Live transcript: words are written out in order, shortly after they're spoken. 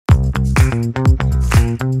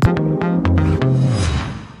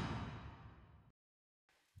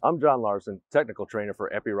I'm Jon Larson, Technical Trainer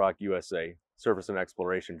for Epiroc USA, Surface and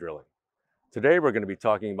Exploration Drilling. Today we're going to be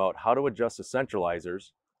talking about how to adjust the centralizers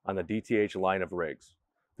on the DTH line of rigs.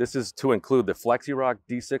 This is to include the FlexiROC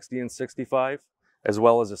D60 and 65, as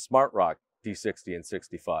well as the SmartROC D60 and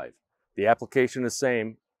 65. The application is the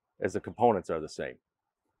same as the components are the same.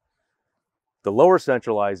 The lower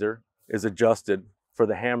centralizer is adjusted for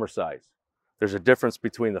the hammer size. There's a difference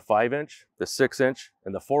between the 5-inch, the 6-inch,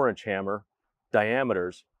 and the 4-inch hammer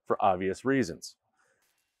diameters for obvious reasons.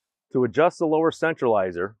 To adjust the lower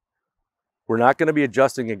centralizer, we're not going to be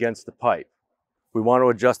adjusting against the pipe. We want to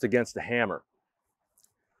adjust against the hammer.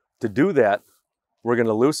 To do that, we're going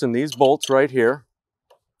to loosen these bolts right here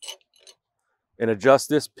and adjust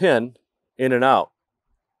this pin in and out.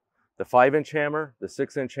 The 5-inch hammer, the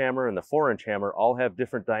 6-inch hammer, and the 4-inch hammer all have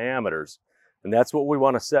different diameters, and that's what we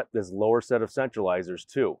want to set this lower set of centralizers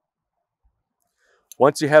to.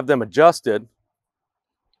 Once you have them adjusted,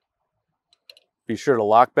 be sure to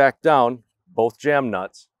lock back down both jam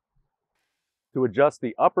nuts. To adjust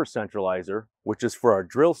the upper centralizer, which is for our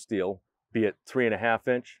drill steel, be it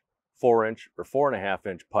 3.5-inch, 4-inch, or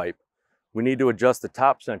 4.5-inch pipe, we need to adjust the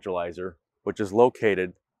top centralizer, which is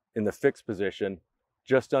located in the fixed position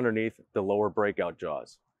just underneath the lower breakout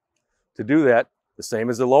jaws. To do that, the same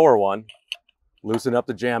as the lower one, loosen up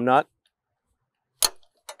the jam nut,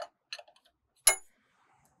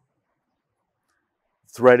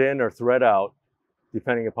 thread in or thread out,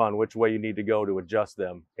 depending upon which way you need to go to adjust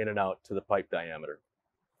them in and out to the pipe diameter.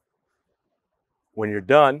 When you're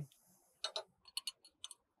done,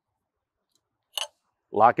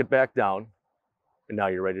 lock it back down, and now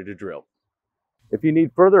you're ready to drill. If you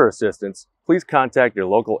need further assistance, please contact your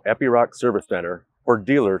local Epiroc service center or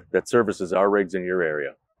dealer that services our rigs in your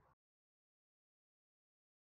area.